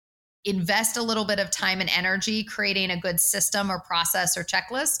invest a little bit of time and energy creating a good system or process or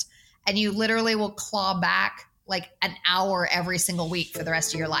checklist, and you literally will claw back like an hour every single week for the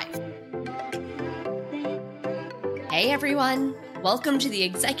rest of your life. Hey everyone, welcome to the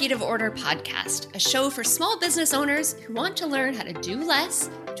Executive Order Podcast, a show for small business owners who want to learn how to do less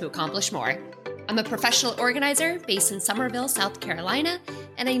to accomplish more. I'm a professional organizer based in Summerville, South Carolina,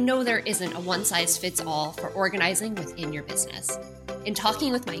 and I know there isn't a one-size-fits-all for organizing within your business. In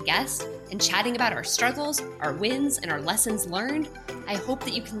talking with my guests and chatting about our struggles, our wins, and our lessons learned, I hope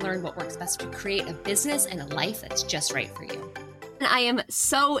that you can learn what works best to create a business and a life that's just right for you. And I am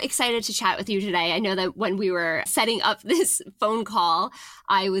so excited to chat with you today. I know that when we were setting up this phone call,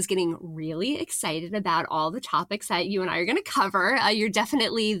 I was getting really excited about all the topics that you and I are going to cover. You're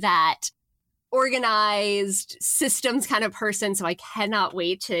definitely that organized systems kind of person. So I cannot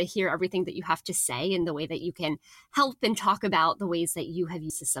wait to hear everything that you have to say and the way that you can help and talk about the ways that you have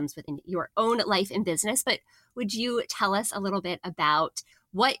used systems within your own life and business. But would you tell us a little bit about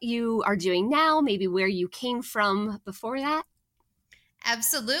what you are doing now, maybe where you came from before that?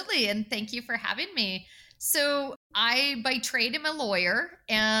 Absolutely. And thank you for having me. So I, by trade, am a lawyer,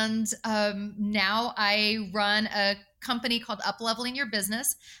 and now I run a company called Upleveling Your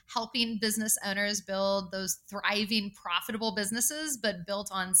Business, helping business owners build those thriving, profitable businesses, but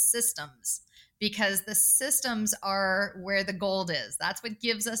built on systems, because the systems are where the gold is. That's what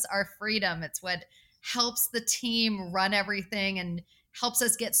gives us our freedom. It's what helps the team run everything and helps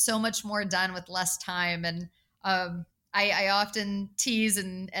us get so much more done with less time. And I often tease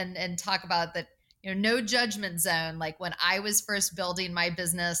and talk about that, no judgment zone. Like when I was first building my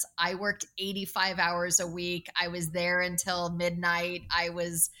business, I worked 85 hours a week. I was there until midnight. I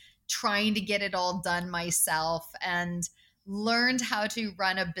was trying to get it all done myself and learned how to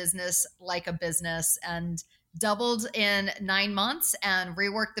run a business like a business, and doubled in 9 months and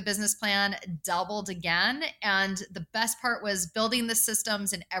reworked the business plan, doubled again. And the best part was building the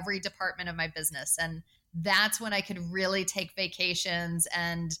systems in every department of my business. And that's when I could really take vacations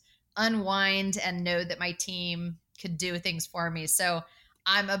and unwind and know that my team could do things for me. So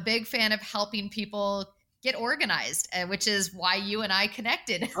I'm a big fan of helping people get organized, which is why you and I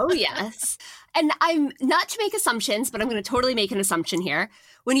connected. Oh, yes. And I'm not to make assumptions, but I'm going to totally make an assumption here.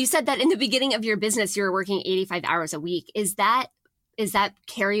 When you said that in the beginning of your business, you were working 85 hours a week, is that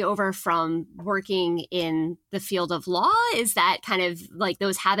carryover from working in the field of law? Is that kind of like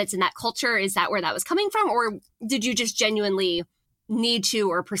those habits and that culture? Is that where that was coming from? Or did you just genuinely need to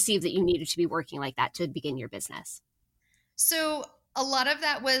or perceive that you needed to be working like that to begin your business? So a lot of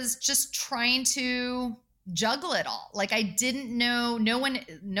that was just trying to juggle it all. Like I didn't know, no one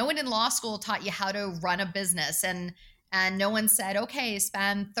in law school taught you how to run a business, and no one said, okay,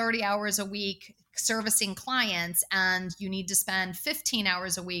 spend 30 hours a week servicing clients, and you need to spend 15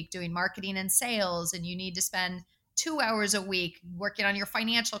 hours a week doing marketing and sales, and you need to spend 2 hours a week working on your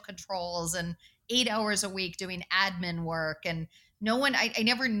financial controls, and 8 hours a week doing admin work. And no one, I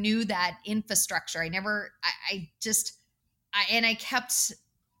never knew that infrastructure. I kept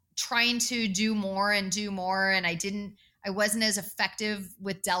trying to do more, and I wasn't as effective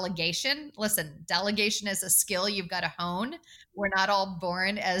with delegation. Listen, delegation is a skill you've got to hone. We're not all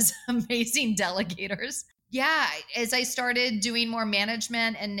born as amazing delegators. Yeah, as I started doing more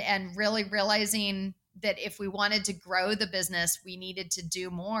management and really realizing that if we wanted to grow the business, we needed to do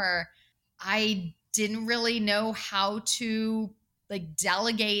more, I didn't really know how to like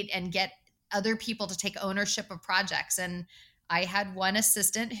delegate and get other people to take ownership of projects. And I had one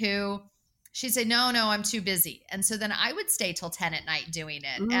assistant who she'd say, no, I'm too busy. And so then I would stay till 10 at night doing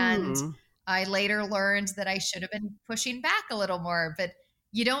it. And I later learned that I should have been pushing back a little more, but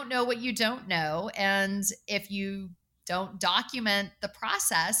you don't know what you don't know. And if you don't document the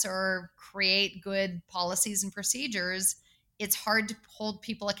process or create good policies and procedures, it's hard to hold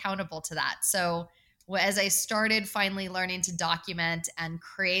people accountable to that. So as I started finally learning to document and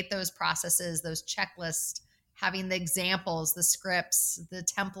create those processes, those checklists, having the examples, the scripts, the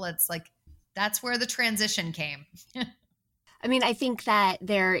templates, like that's where the transition came. I mean, I think that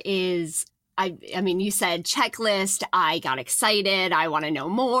there is, I mean, you said checklist. I got excited. I want to know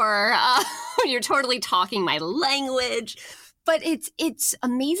more. You're totally talking my language. But it's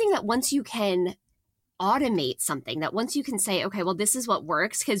amazing that once you can automate something, that once you can say, okay, well, this is what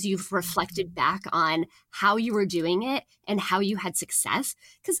works because you've reflected back on how you were doing it and how you had success,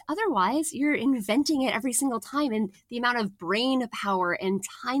 because otherwise you're inventing it every single time. And the amount of brain power and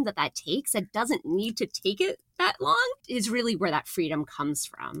time that takes, that doesn't need to take it that long, is really where that freedom comes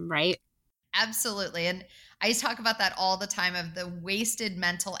from, right? Absolutely. And I talk about that all the time, of the wasted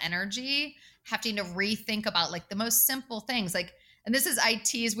mental energy, having to rethink about like the most simple things. Like and this is I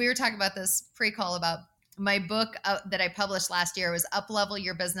tease, we were talking about this pre-call about my book that I published last year was Up Level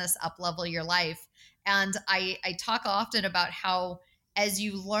Your Business, Up Level Your Life. And I talk often about how as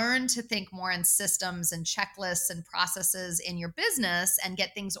you learn to think more in systems and checklists and processes in your business and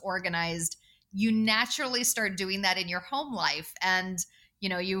get things organized, you naturally start doing that in your home life. And,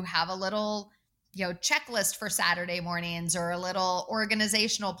 you have a little, checklist for Saturday mornings or a little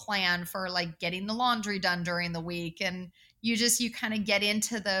organizational plan for like getting the laundry done during the week. And you kind of get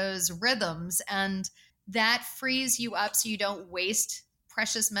into those rhythms, and that frees you up so you don't waste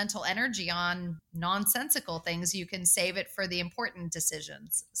precious mental energy on nonsensical things. You can save it for the important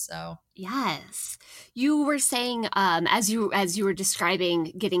decisions. So yes, you were saying as you were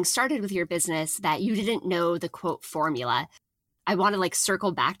describing getting started with your business that you didn't know the quote formula. I want to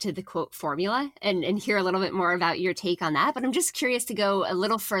circle back to the quote formula and hear a little bit more about your take on that. But I'm just curious to go a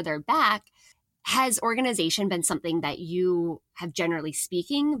little further back. Has organization been something that you have, generally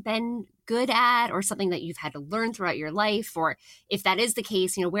speaking, been good at, or something that you've had to learn throughout your life? Or if that is the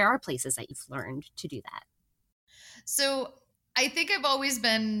case, where are places that you've learned to do that? So I think I've always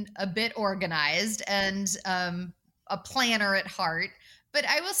been a bit organized and a planner at heart. But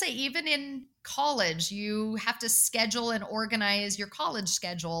I will say, even in college, you have to schedule and organize your college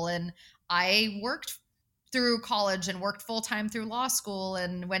schedule. And I worked through college and worked full-time through law school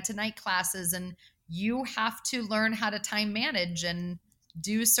and went to night classes, and you have to learn how to time manage and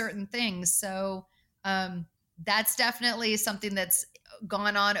do certain things. So that's definitely something that's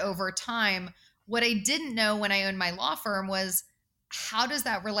gone on over time. What I didn't know when I owned my law firm was, how does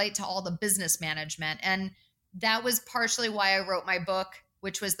that relate to all the business management? And that was partially why I wrote my book,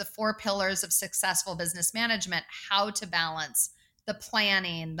 which was the 4 pillars of successful business management: how to balance the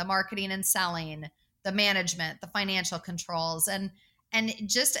planning, the marketing and selling, the management, the financial controls, and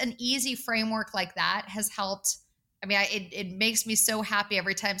just an easy framework like that has helped. I mean, it makes me so happy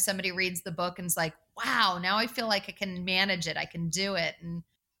every time somebody reads the book and is like, wow, now I feel like I can manage it. I can do it. And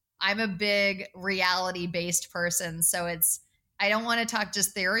I'm a big reality-based person. So I don't want to talk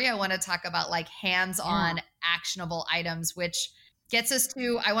just theory. I want to talk about hands-on actionable items, which gets us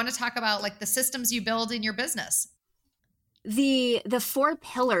to, I want to talk about the systems you build in your business. The 4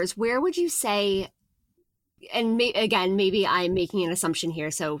 pillars, where would you say, and again, maybe I'm making an assumption here,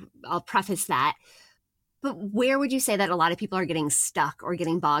 so I'll preface that, but where would you say that a lot of people are getting stuck or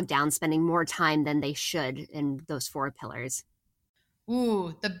getting bogged down, spending more time than they should in those 4 pillars?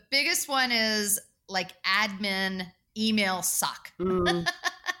 Ooh, the biggest one is admin email suck.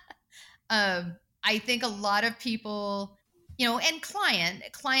 I think a lot of people, and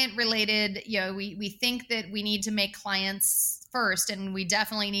client related, we think that we need to make clients first, and we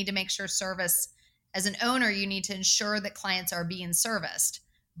definitely need to make sure service. As an owner, you need to ensure that clients are being serviced,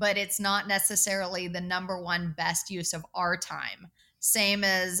 but it's not necessarily the number one best use of our time. Same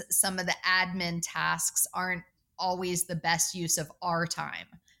as some of the admin tasks aren't always the best use of our time.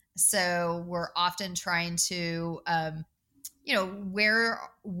 So we're often trying to,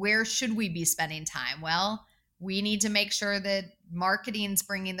 where should we be spending time? Well, we need to make sure that marketing's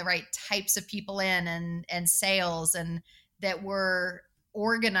bringing the right types of people in, and sales, and that we're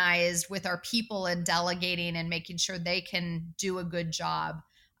organized with our people and delegating and making sure they can do a good job.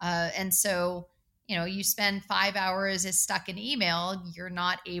 And so, you spend 5 hours stuck in email, you're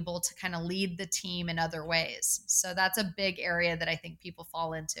not able to kind of lead the team in other ways. So that's a big area that I think people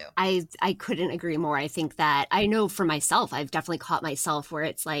fall into. I couldn't agree more. I think that I know for myself, I've definitely caught myself where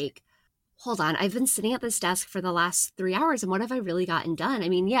it's like, hold on, I've been sitting at this desk for the last 3 hours, and what have I really gotten done? I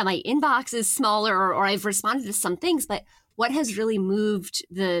mean, yeah, my inbox is smaller, or I've responded to some things, but what has really moved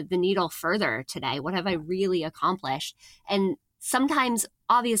the needle further today? What have I really accomplished? And sometimes,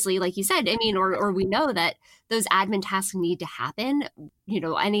 obviously, like you said, I mean, or we know that those admin tasks need to happen.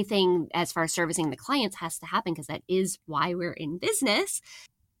 Anything as far as servicing the clients has to happen, because that is why we're in business.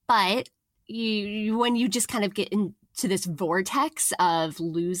 But when you just kind of get into this vortex of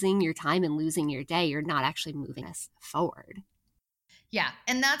losing your time and losing your day, you're not actually moving us forward. Yeah.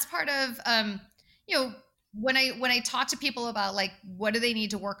 And that's part of, when I talk to people about what do they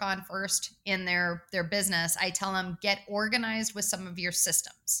need to work on first in their business, I tell them, get organized with some of your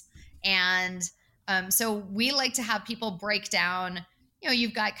systems. And so we like to have people break down,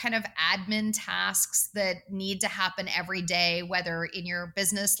 you've got kind of admin tasks that need to happen every day, whether in your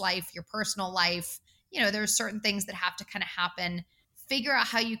business life, your personal life, there's certain things that have to kind of happen. Figure out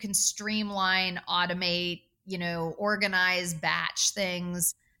how you can streamline, automate, organize, batch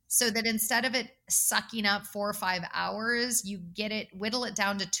things, so that instead of it sucking up 4 or 5 hours, you whittle it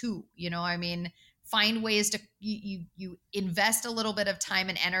down to 2. Find ways to, you invest a little bit of time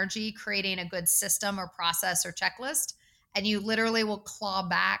and energy creating a good system or process or checklist, and you literally will claw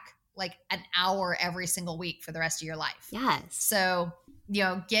back like an hour every single week for the rest of your life. Yes. So,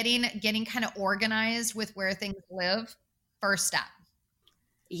 getting kind of organized with where things live, first step.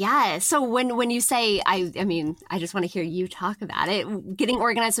 Yeah. So when you say, I mean, I just want to hear you talk about it. Getting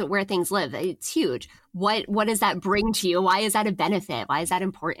organized with where things live, it's huge. What does that bring to you? Why is that a benefit? Why is that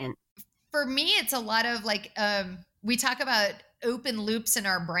important? For me, it's a lot of like, we talk about open loops in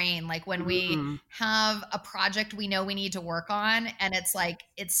our brain. Like when we have a project we know we need to work on, and it's like,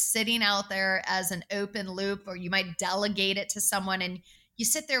 it's sitting out there as an open loop, or you might delegate it to someone, and you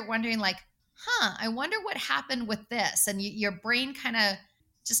sit there wondering like, I wonder what happened with this. And your brain kind of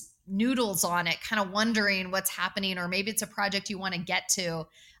just noodles on it, kind of wondering what's happening, or maybe it's a project you want to get to,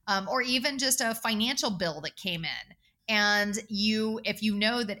 or even just a financial bill that came in. And if you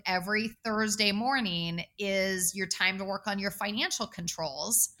know that every Thursday morning is your time to work on your financial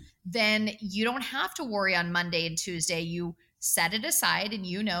controls, then you don't have to worry on Monday and Tuesday. You set it aside and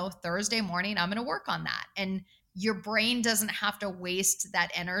Thursday morning, I'm going to work on that. And your brain doesn't have to waste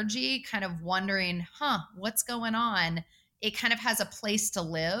that energy kind of wondering, what's going on? It kind of has a place to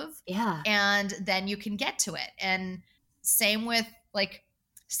live. Yeah. And then you can get to it. And same with like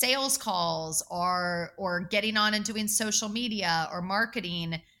sales calls or getting on and doing social media or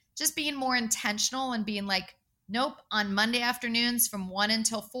marketing, just being more intentional and being like, nope, on Monday afternoons from 1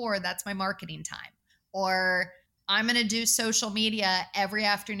 until 4, that's my marketing time. Or I'm going to do social media every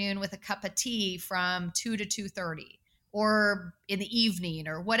afternoon with a cup of tea from 2 to 2:30 or in the evening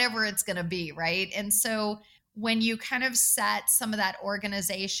or whatever it's going to be, right? And so when you kind of set some of that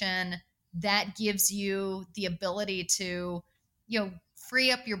organization, that gives you the ability to,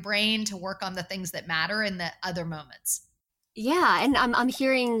 free up your brain to work on the things that matter in the other moments. Yeah, and I'm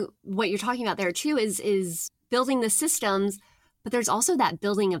hearing what you're talking about there too is building the systems, but there's also that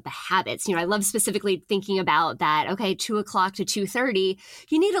building of the habits. I love specifically thinking about that. Okay, 2 o'clock to 2:30,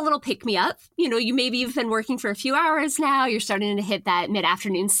 you need a little pick me up. You've been working for a few hours now. You're starting to hit that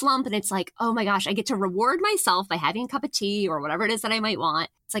mid-afternoon slump, and it's like, oh my gosh, I get to reward myself by having a cup of tea or whatever it is that I might want.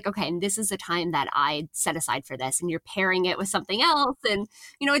 It's like, okay, and this is the time that I set aside for this, and you're pairing it with something else, and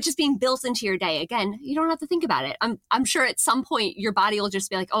it's just being built into your day. Again, you don't have to think about it. I'm sure at some point your body will just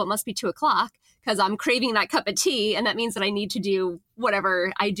be like, oh, it must be 2 o'clock because I'm craving that cup of tea, and that means that I need to do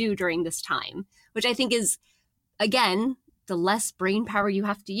whatever I do during this time, which I think is, again, the less brain power you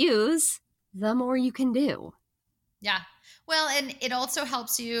have to use, the more you can do. Yeah. Well, and it also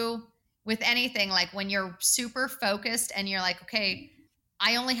helps you with anything, like when you're super focused and you're like, okay,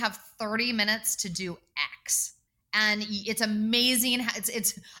 I only have 30 minutes to do X. And it's amazing.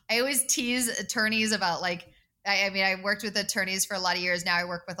 I always tease attorneys about like, I worked with attorneys for a lot of years. Now I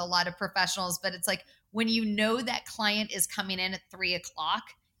work with a lot of professionals, but it's like when you know that client is coming in at 3 o'clock,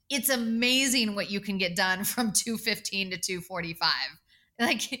 it's amazing what you can get done from 2:15 to 2:45.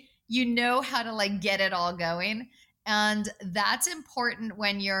 Like, how to like get it all going. And that's important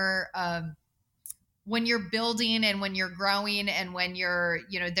when you're building and when you're growing and when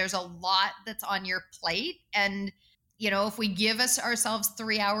there's a lot that's on your plate. And, if we give ourselves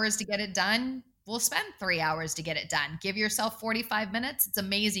 3 hours to get it done, we'll spend 3 hours to get it done. Give yourself 45 minutes. It's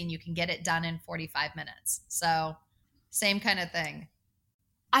amazing. You can get it done in 45 minutes. So same kind of thing.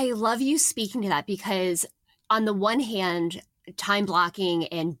 I love you speaking to that because on the one hand, time blocking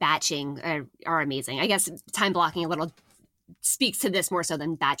and batching are amazing. I guess time blocking a little speaks to this more so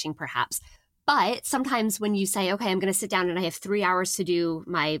than batching perhaps. But sometimes when you say, okay, I'm going to sit down and I have 3 hours to do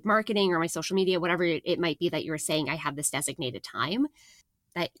my marketing or my social media, whatever it might be that you're saying, I have this designated time.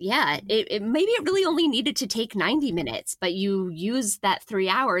 It maybe it really only needed to take 90 minutes, but you use that 3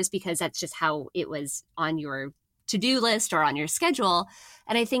 hours because that's just how it was on your to-do list or on your schedule.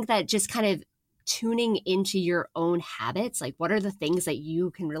 And I think that just kind of tuning into your own habits, like what are the things that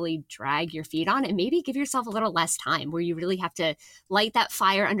you can really drag your feet on, and maybe give yourself a little less time where you really have to light that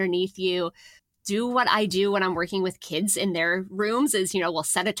fire underneath you. Do what I do when I'm working with kids in their rooms is, we'll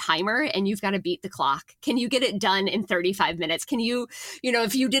set a timer and you've got to beat the clock. Can you get it done in 35 minutes? Can you,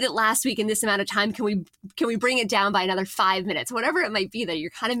 if you did it last week in this amount of time, can we bring it down by another 5 minutes? Whatever it might be, that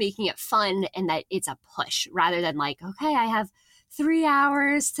you're kind of making it fun and that it's a push rather than like, okay, I have 3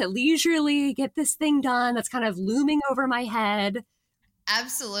 hours to leisurely get this thing done that's kind of looming over my head.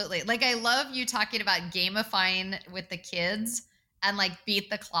 Absolutely. Like, I love you talking about gamifying with the kids and like beat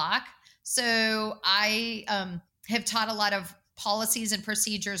the clock. So I have taught a lot of policies and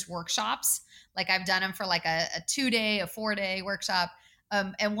procedures workshops. Like I've done them for like a 2-day, a 4-day workshop.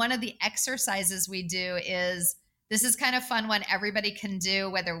 And one of the exercises we do is, this is kind of fun one everybody can do,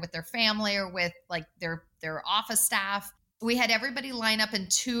 whether with their family or with like their office staff. We had everybody line up in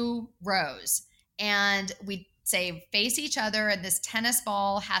 2 rows and we say face each other, and this tennis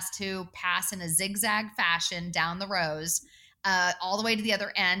ball has to pass in a zigzag fashion down the rows all the way to the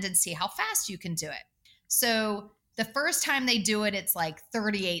other end, and see how fast you can do it. So the first time they do it, it's like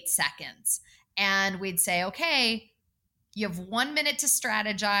 38 seconds. And we'd say, okay, you have 1 minute to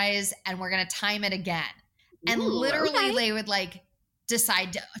strategize, and we're going to time it again. And literally they would like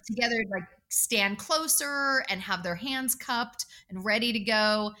decide together, like stand closer and have their hands cupped and ready to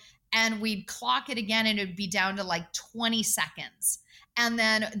go. And we'd clock it again, and it would be down to like 20 seconds. And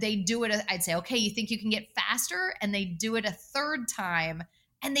then they do it. I'd say, okay, you think you can get faster? And they do it a third time,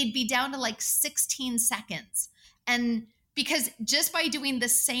 and they'd be down to like 16 seconds. And because just by doing the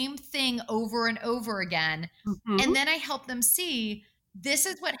same thing over and over again, and then I help them see, this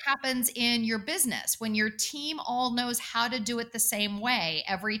is what happens in your business. When your team all knows how to do it the same way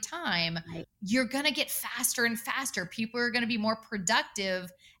every time, you're going to get faster and faster. People are going to be more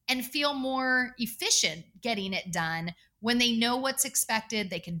productive and feel more efficient getting it done when they know what's expected.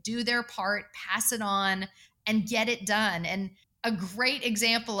 They can do their part, pass it on, and get it done. And a great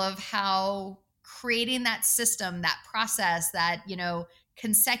example of how creating that system, that process, that,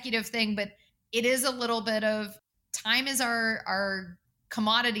 consecutive thing, but it is a little bit of time is our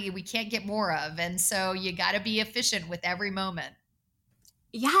commodity we can't get more of. And so you got to be efficient with every moment.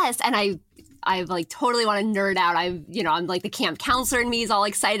 Yes. And I like totally want to nerd out. I'm like the camp counselor in me is all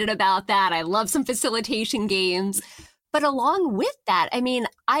excited about that. I love some facilitation games. But along with that, I mean,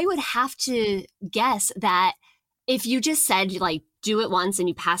 I would have to guess that if you just said like, do it once and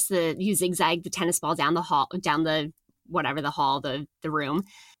you zigzag the tennis ball down the hall, down the room,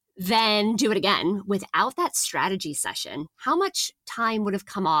 then do it again without that strategy session, how much time would have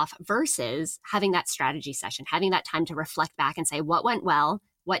come off versus having that strategy session, having that time to reflect back and say, what went well,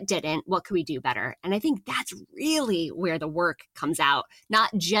 what didn't, what could we do better? And I think that's really where the work comes out,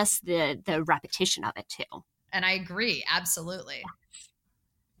 not just the repetition of it too. And I agree. Absolutely.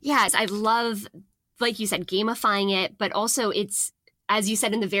 Yes. I love, like you said, gamifying it, but also it's, as you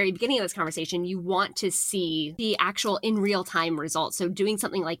said in the very beginning of this conversation, you want to see the actual in real time results. So doing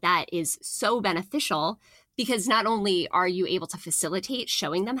something like that is so beneficial because not only are you able to facilitate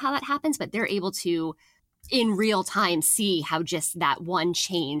showing them how that happens, but they're able to in real time see how just that one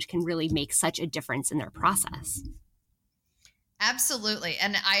change can really make such a difference in their process. Absolutely.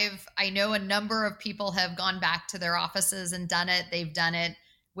 And I know a number of people have gone back to their offices and done it. They've done it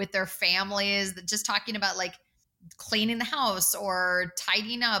with their families, just talking about like cleaning the house or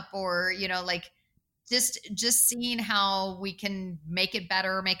tidying up or, like just seeing how we can make it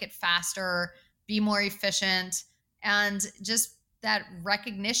better, make it faster, be more efficient, and just that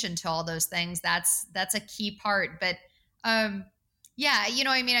recognition to all those things. That's a key part. But yeah,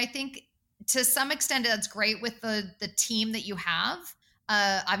 I think to some extent that's great with the team that you have.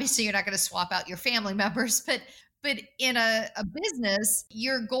 Obviously you're not going to swap out your family members, but in a business,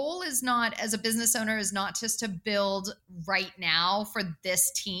 your goal is not, as a business owner, is not just to build right now for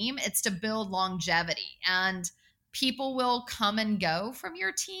this team. It's to build longevity, and people will come and go from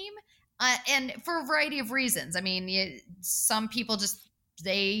your team. And for a variety of reasons. I mean, some people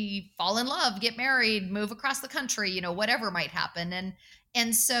they fall in love, get married, move across the country, whatever might happen.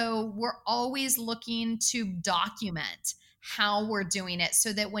 And so we're always looking to document how we're doing it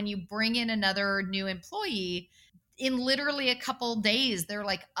so that when you bring in another new employee, in literally a couple days, they're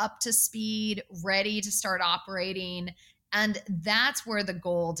like up to speed, ready to start operating. And that's where the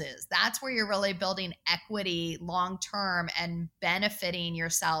gold is. That's where you're really building equity long-term and benefiting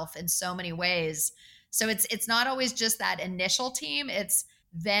yourself in so many ways. So it's not always just that initial team. It's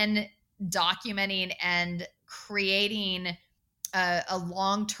then documenting and creating a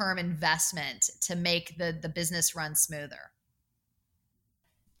long-term investment to make the business run smoother.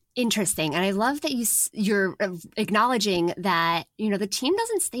 Interesting. And I love that you're acknowledging that, the team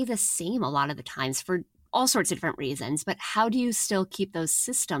doesn't stay the same a lot of the times for all sorts of different reasons, but how do you still keep those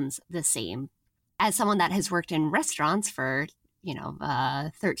systems the same? As someone that has worked in restaurants for,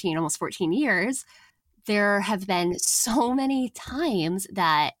 13, almost 14 years, there have been so many times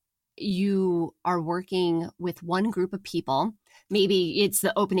that you are working with one group of people. Maybe it's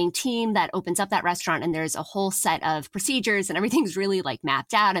the opening team that opens up that restaurant and there's a whole set of procedures and everything's really like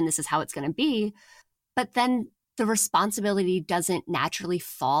mapped out and this is how it's going to be. But then the responsibility doesn't naturally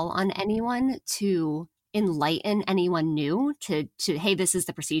fall on anyone to enlighten anyone new to, hey, this is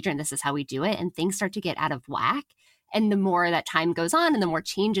the procedure and this is how we do it. And things start to get out of whack. And the more that time goes on and the more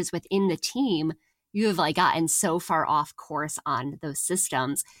changes within the team, you have like gotten so far off course on those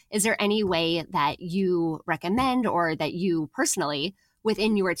systems. Is there any way that you recommend or that you personally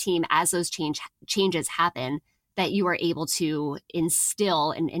within your team, as those changes happen, that you are able to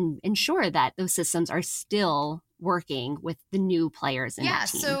instill and ensure that those systems are still working with the new players in that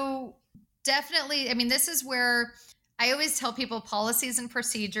team? So definitely, I mean, this is where I always tell people policies and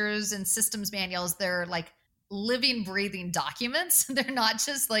procedures and systems manuals, they're like living, breathing documents. They're not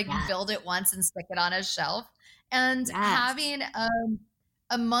just like Yes. build it once and stick it on a shelf. And Yes. having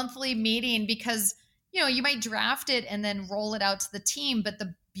a monthly meeting, because you might draft it and then roll it out to the team, but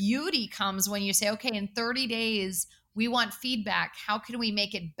the beauty comes when you say, okay, in 30 days we want feedback. How can we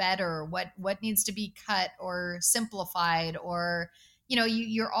make it better? What needs to be cut or simplified? Or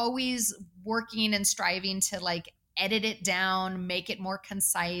you're always working and striving to like edit it down, make it more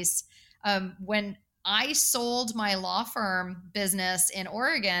concise. When I sold my law firm business in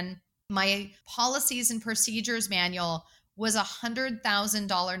Oregon, my policies and procedures manual was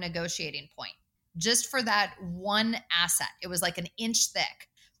 $100,000 negotiating point just for that one asset. It was like an inch thick,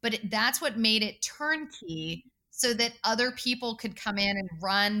 but that's what made it turnkey, so that other people could come in and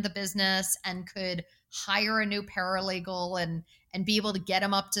run the business and could hire a new paralegal and be able to get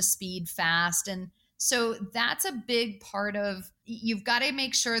them up to speed fast. And so that's a big part of, you've got to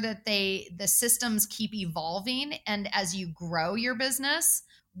make sure that the systems keep evolving. And as you grow your business,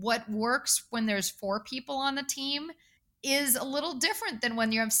 what works when there's 4 people on the team is a little different than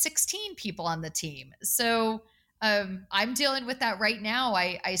when you have 16 people on the team. So I'm dealing with that right now.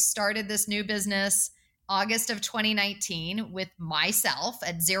 I started this new business August of 2019 with myself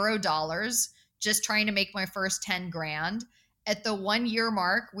at $0, just trying to make my first 10 grand. At the 1 year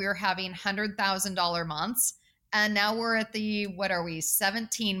mark, we were having $100,000 months. And now we're at the,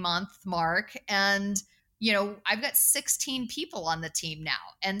 17 month mark. And, I've got 16 people on the team now.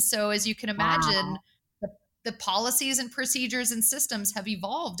 And so as you can imagine, Wow. the policies and procedures and systems have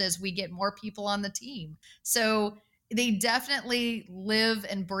evolved as we get more people on the team. So they definitely live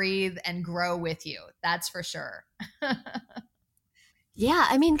and breathe and grow with you. That's for sure. Yeah,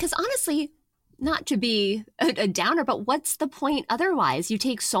 I mean, because honestly, not to be a downer, but what's the point otherwise? You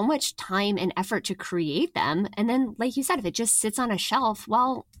take so much time and effort to create them. And then, like you said, if it just sits on a shelf,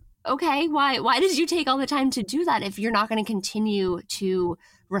 well, okay, why did you take all the time to do that if you're not going to continue to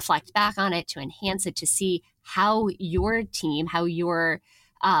reflect back on it, to enhance it, to see how your team, how your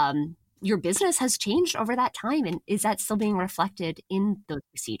business has changed over that time? And is that still being reflected in those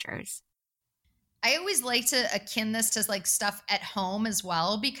procedures? I always like to akin this to like stuff at home as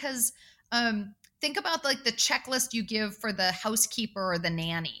well, because think about like the checklist you give for the housekeeper or the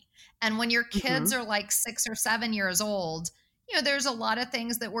nanny. And when your Mm-hmm. kids are like 6 or 7 years old, there's a lot of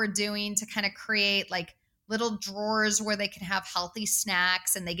things that we're doing to kind of create like little drawers where they can have healthy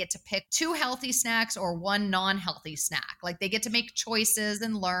snacks, and they get to pick 2 healthy snacks or 1 non-healthy snack. Like they get to make choices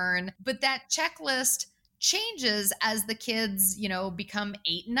and learn. But that checklist changes as the kids, become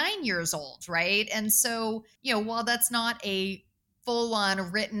 8, 9 years old, right? And so, while that's not a full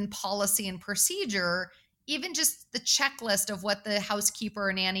on written policy and procedure, even just the checklist of what the housekeeper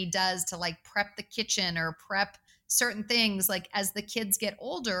or nanny does to like prep the kitchen or prep certain things, like as the kids get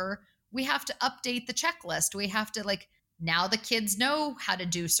older, we have to update the checklist. We have to like, now the kids know how to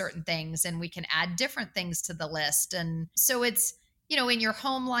do certain things and we can add different things to the list. And so it's, in your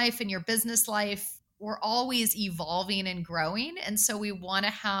home life and your business life, we're always evolving and growing. And so we want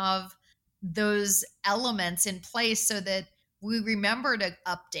to have those elements in place so that we remember to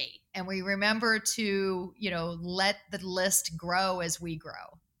update and we remember to, let the list grow as we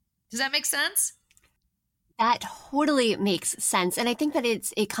grow. Does that make sense? That totally makes sense. And I think that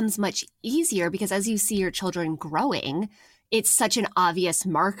it comes much easier because as you see your children growing, it's such an obvious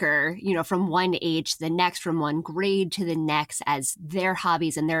marker, from one age to the next, from one grade to the next, as their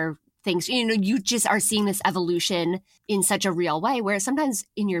hobbies and their things, you just are seeing this evolution in such a real way, where sometimes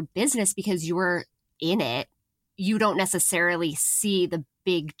in your business, because you're in it, you don't necessarily see the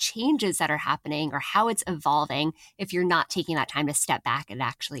big changes that are happening or how it's evolving if you're not taking that time to step back and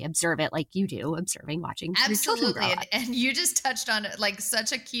actually observe it like you do, observing, watching your children grow Absolutely. up. And you just touched on it, like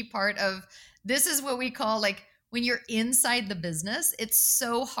such a key part of this is what we call like when you're inside the business, it's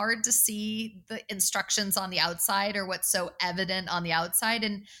so hard to see the instructions on the outside or what's so evident on the outside.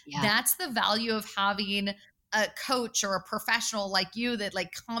 And Yeah. that's the value of having a coach or a professional like you that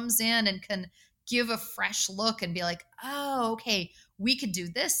like comes in and can give a fresh look and be like, oh, okay, we could do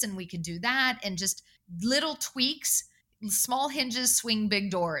this and we could do that. And just little tweaks, small hinges swing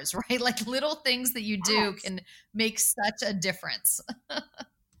big doors, right? Like little things that you do Yes. can make such a difference.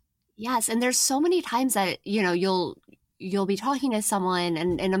 Yes. And there's so many times that, you'll be talking to someone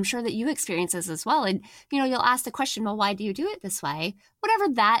and I'm sure that you experience this as well. And, you'll ask the question, well, why do you do it this way?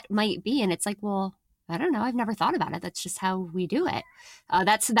 Whatever that might be. And it's like, well, I don't know. I've never thought about it. That's just how we do it.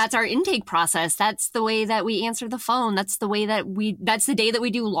 That's our intake process. That's the way that we answer the phone. That's the way that that's the day that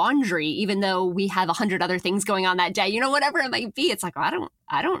we do laundry, even though we have 100 other things going on that day, whatever it might be. It's like, I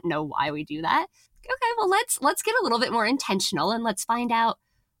don't know why we do that. Okay, well, let's get a little bit more intentional and let's find out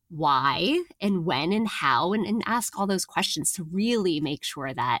why and when and how and ask all those questions to really make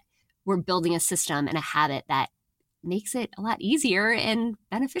sure that we're building a system and a habit that makes it a lot easier and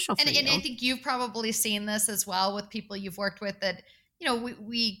beneficial for you. And I think you've probably seen this as well with people you've worked with, that,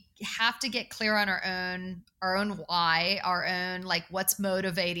 we have to get clear on our own why, our own, like, what's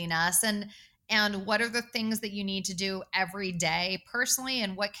motivating us, and what are the things that you need to do every day personally,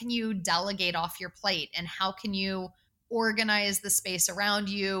 and what can you delegate off your plate, and how can you organize the space around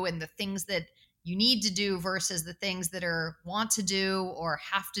you and the things that you need to do versus the things that are want to do or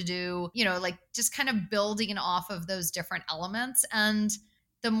have to do, like just kind of building off of those different elements. And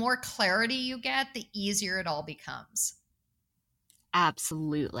the more clarity you get, the easier it all becomes.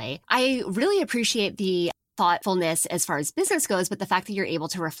 Absolutely. I really appreciate the thoughtfulness as far as business goes, but the fact that you're able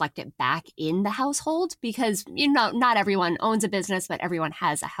to reflect it back in the household, because, not everyone owns a business, but everyone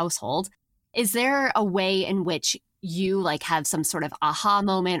has a household. Is there a way in which you have some sort of aha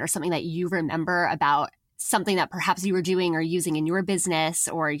moment or something that you remember about something that perhaps you were doing or using in your business,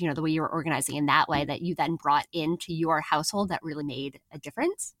 or, the way you were organizing in that way that you then brought into your household that really made a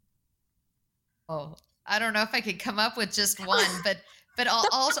difference? Oh, I don't know if I could come up with just one, but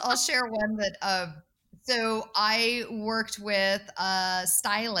I'll share one that, so I worked with a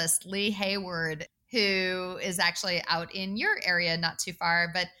stylist, Lee Hayward, who is actually out in your area, not too far,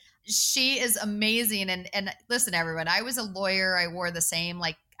 but she is amazing. And listen, everyone, I was a lawyer. I wore the same,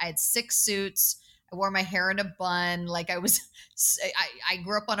 I had 6 suits. I wore my hair in a bun. I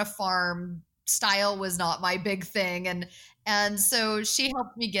grew up on a farm. Style was not my big thing. And so she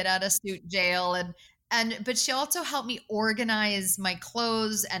helped me get out of suit jail. But she also helped me organize my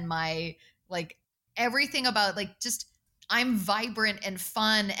clothes and my, everything about, just, I'm vibrant and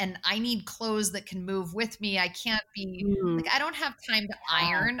fun, and I need clothes that can move with me. I can't be I don't have time to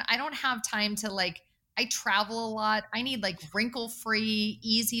iron. I don't have time to I travel a lot. I need wrinkle free,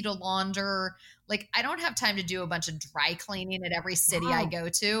 easy to launder. I don't have time to do a bunch of dry cleaning at every city I go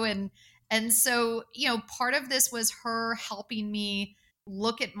to. And so, part of this was her helping me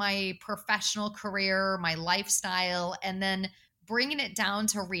look at my professional career, my lifestyle, and then bringing it down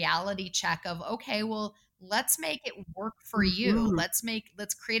to reality check of, okay, well, let's make it work for you. Let's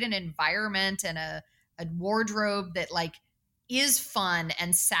create an environment and a wardrobe that is fun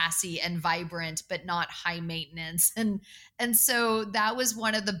and sassy and vibrant, but not high maintenance. And so that was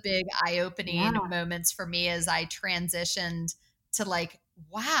one of the big eye-opening moments for me as I transitioned to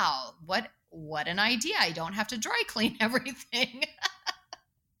wow, what an idea. I don't have to dry clean everything.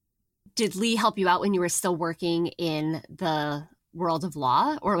 Did Lee help you out when you were still working in the world of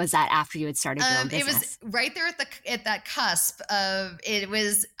law, or was that after you had started your own business? It was right there at that cusp of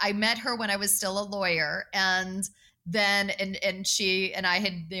I met her when I was still a lawyer, and then and she and I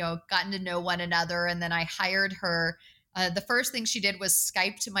had gotten to know one another, and then I hired her. The first thing she did was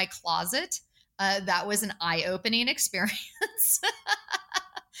Skype to my closet. That was an eye-opening experience.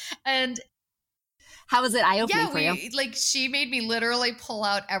 And how was it eye-opening for you? She made me literally pull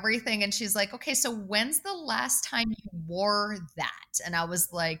out everything, and she's like, okay, so when's the last time you wore that? And I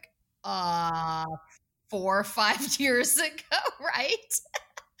was like, 4 or 5 years ago, right?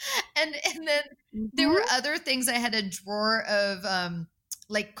 and then there were other things. I had a drawer of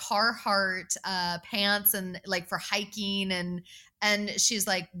Carhartt pants and for hiking, and she's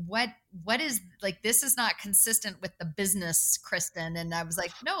like, what is this is not consistent with the business, Kristen. And I was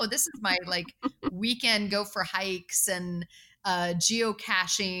like, no, this is my weekend go for hikes and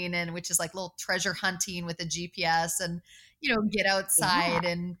geocaching, and which is little treasure hunting with a GPS, and get outside.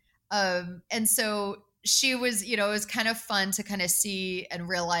 And so she was, it was kind of fun to kind of see and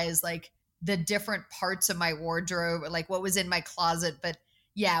realize the different parts of my wardrobe, what was in my closet. But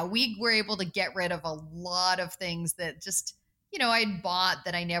yeah, we were able to get rid of a lot of things that just I'd bought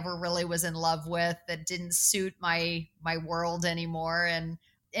that I never really was in love with, that didn't suit my world anymore. And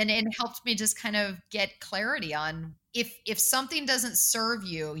it helped me just kind of get clarity on if something doesn't serve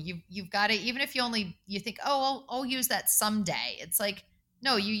you, you've got to, even if you think, oh, I'll use that someday. It's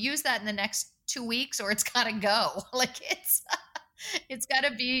no, you use that in the next 2 weeks, or it's got to go. It's got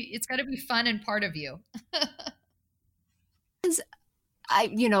to be fun and part of you.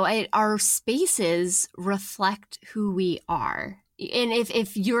 Our spaces reflect who we are. And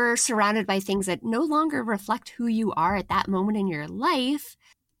if you're surrounded by things that no longer reflect who you are at that moment in your life,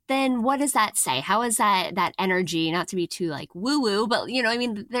 then what does that say? How is that energy, not to be too like woo-woo, but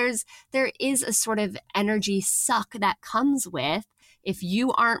there is a sort of energy suck that comes with if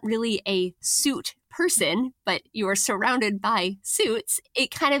you aren't really a suit person, but you are surrounded by suits,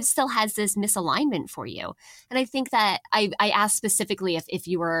 it kind of still has this misalignment for you. And I think that I asked specifically if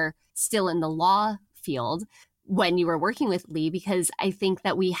you were still in the law field when you were working with Lee, because I think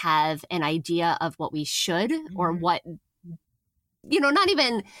that we have an idea of what we should or what, not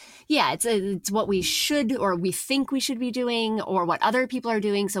even, it's what we should or we think we should be doing or what other people are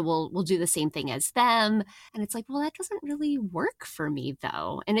doing. So we'll do the same thing as them. And it's like, well, that doesn't really work for me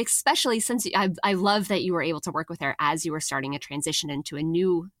though. And especially since I love that you were able to work with her as you were starting a transition into a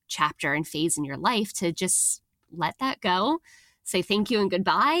new chapter and phase in your life to just let that go, say thank you and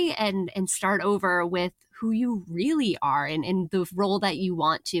goodbye and start over with who you really are and the role that you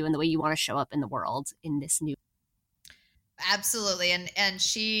want to and the way you want to show up in the world in this new. Absolutely. And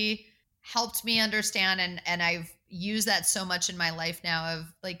she helped me understand, and I've used that so much in my life now of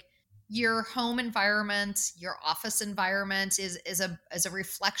like your home environment, your office environment is a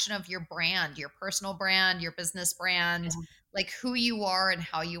reflection of your brand, your personal brand, your business brand, like who you are and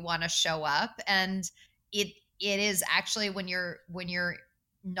how you want to show up. And it is actually when you're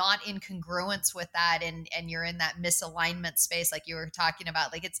not in congruence with that and you're in that misalignment space, like you were talking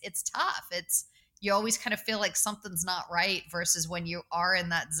about, like it's tough. You always kind of feel like something's not right versus when you are in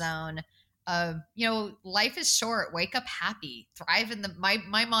that zone of, life is short, wake up happy, thrive in my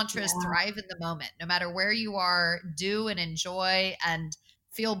mantra is thrive in the moment, no matter where you are, do and enjoy and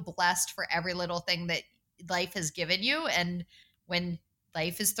feel blessed for every little thing that life has given you. And when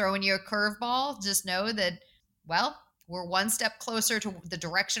life is throwing you a curveball, just know that, well, we're one step closer to the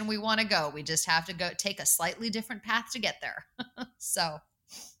direction we want to go. We just have to go take a slightly different path to get there. So.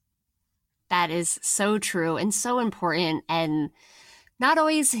 That is so true and so important and not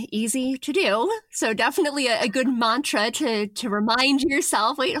always easy to do. So definitely a good mantra to remind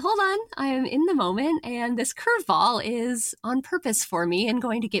yourself, wait, hold on, I am in the moment and this curveball is on purpose for me and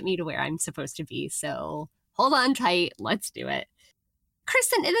going to get me to where I'm supposed to be. So hold on tight, let's do it.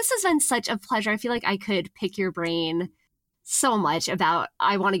 Kristen, this has been such a pleasure. I feel like I could pick your brain so much about,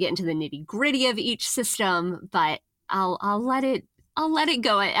 I want to get into the nitty gritty of each system, but I'll let it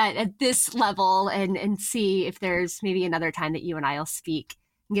go at this level and see if there's maybe another time that you and I will speak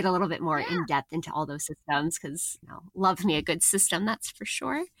and get a little bit more in depth into all those systems because love me a good system, that's for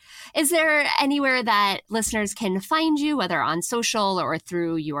sure. Is there anywhere that listeners can find you, whether on social or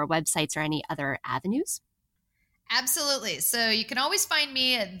through your websites or any other avenues? Absolutely. So you can always find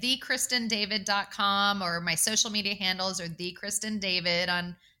me at thekristendavid.com or my social media handles are thekristendavid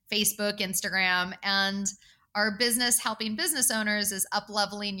on Facebook, Instagram, and our business helping business owners is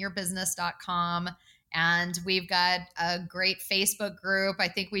uplevelingyourbusiness.com. And we've got a great Facebook group. I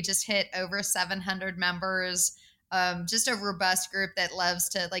think we just hit over 700 members. Just a robust group that loves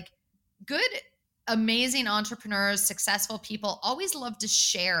to good, amazing entrepreneurs, successful people always love to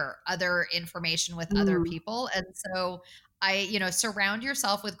share other information with other people. And so surround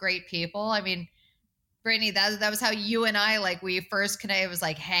yourself with great people. I mean, Brittany, that was how you and I, we first connected. It was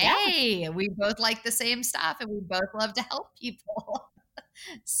like, hey, we both like the same stuff and we both love to help people.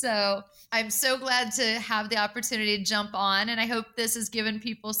 So I'm so glad to have the opportunity to jump on. And I hope this has given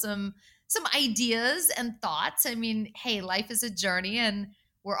people some ideas and thoughts. I mean, hey, life is a journey and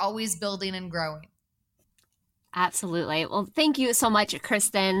we're always building and growing. Absolutely. Well, thank you so much,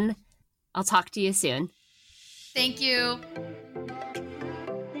 Kristen. I'll talk to you soon. Thank you.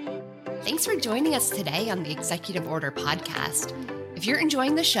 Thanks for joining us today on the Executive Order podcast. If you're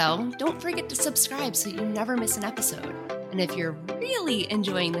enjoying the show, don't forget to subscribe so you never miss an episode. And if you're really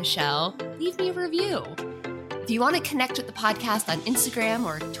enjoying the show, leave me a review. If you want to connect with the podcast on Instagram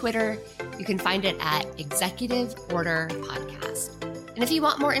or Twitter, you can find it at Executive Order Podcast. And if you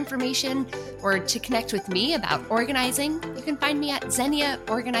want more information or to connect with me about organizing, you can find me at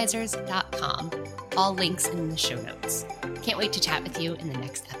xeniaorganizers.com. All links in the show notes. Can't wait to chat with you in the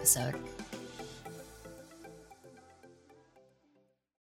next episode.